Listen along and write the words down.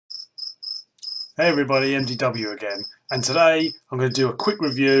Hey everybody, MDW again, and today I'm going to do a quick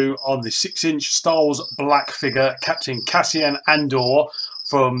review on the 6-inch Star Wars black figure Captain Cassian Andor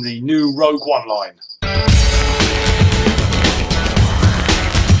from the new Rogue One line.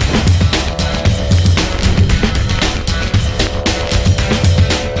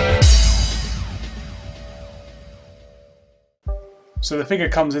 So the figure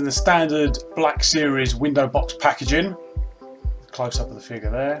comes in the standard Black Series window box packaging. Close up of the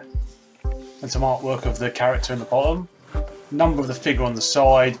figure there. And some artwork of the character in the bottom, number of the figure on the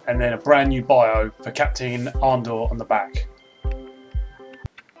side, and then a brand new bio for Captain Andor on the back.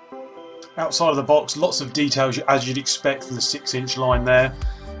 Outside of the box, lots of details as you'd expect from the 6-inch line there.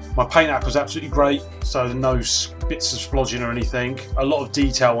 My paint app was absolutely great, so there's no bits of splodging or anything. A lot of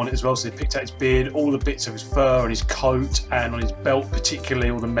detail on it as well, so they picked out his beard, all the bits of his fur and his coat, and on his belt particularly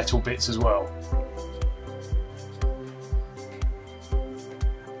all the metal bits as well.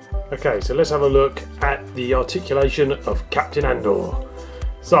 Okay, so let's have a look at the articulation of Captain Andor.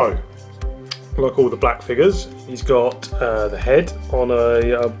 So, like all the black figures, he's got the head on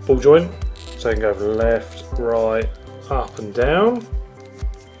a ball joint, so he can go from left, right, up and down.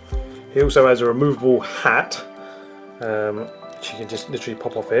 He also has a removable hat, which you can just literally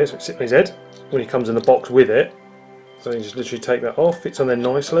pop off here, so it sits on his head when he comes in the box with it. So you just literally take that off, fits on there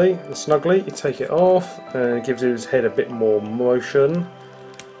nicely and snugly. You take it off and it gives his head a bit more motion.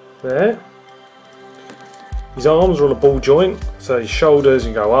 There. His arms are on a ball joint, so his shoulders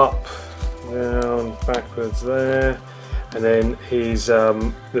can go up, down, backwards there, and then his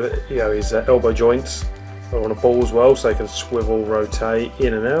his elbow joints are on a ball as well, so they can swivel, rotate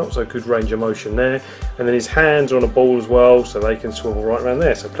in and out, so good range of motion there. And then his hands are on a ball as well, so they can swivel right around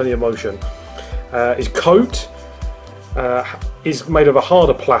there, so plenty of motion. His coat is made of a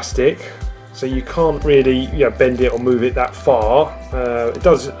harder plastic, so you can't really bend it or move it that far. It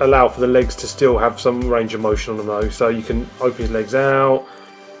does allow for the legs to still have some range of motion on them though, so you can open his legs out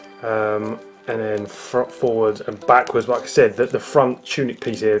and then forward and backwards. Like I said, the front tunic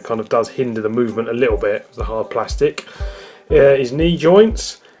piece here kind of does hinder the movement a little bit of the hard plastic. His knee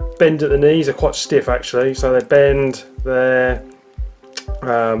joints bend at the knees, are quite stiff actually, so they bend there,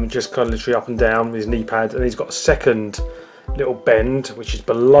 just kind of literally up and down with his knee pads, and he's got a second little bend which is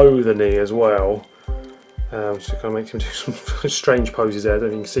below the knee as well, so it kind of makes him do some strange poses there. I don't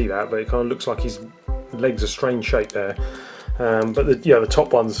know if you can see that, but it kind of looks like his legs are strange shape there, but the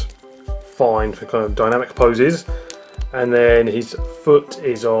top one's fine for kind of dynamic poses, and then his foot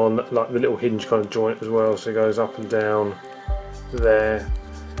is on like the little hinge kind of joint as well, so it goes up and down there.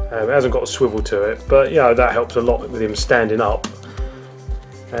 It hasn't got a swivel to it, but that helps a lot with him standing up.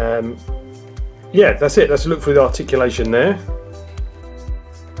 Yeah, that's it. Let's look for the articulation there.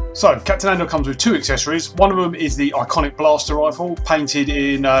 So, Captain Andor comes with 2 accessories. One of them is the iconic blaster rifle, painted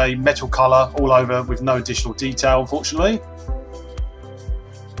in a metal colour all over with no additional detail, unfortunately.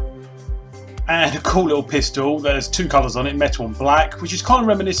 And a cool little pistol. There's 2 colours on it, metal and black, which is kind of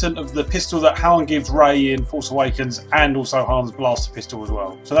reminiscent of the pistol that Han gives Rey in Force Awakens, and also Han's blaster pistol as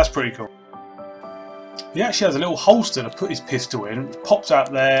well. So that's pretty cool. He actually has a little holster to put his pistol in, which pops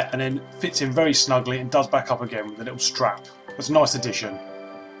out there and then fits in very snugly and does back up again with a little strap. That's a nice addition.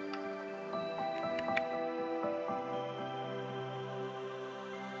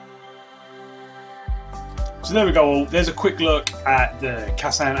 So there we go all. There's a quick look at the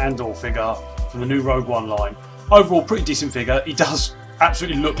Cassian Andor figure from the new Rogue One line. Overall, pretty decent figure. He does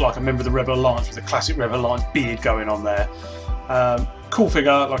absolutely look like a member of the Rebel Alliance with the classic Rebel Alliance beard going on there. Cool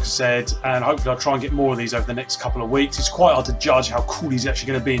figure, like I said, and hopefully I'll try and get more of these over the next couple of weeks. It's quite hard to judge how cool he's actually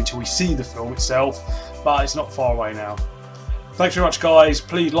going to be until we see the film itself, but it's not far away now. Thanks very much guys,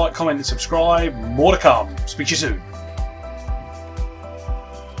 please like, comment and subscribe, more to come. Speak to you soon.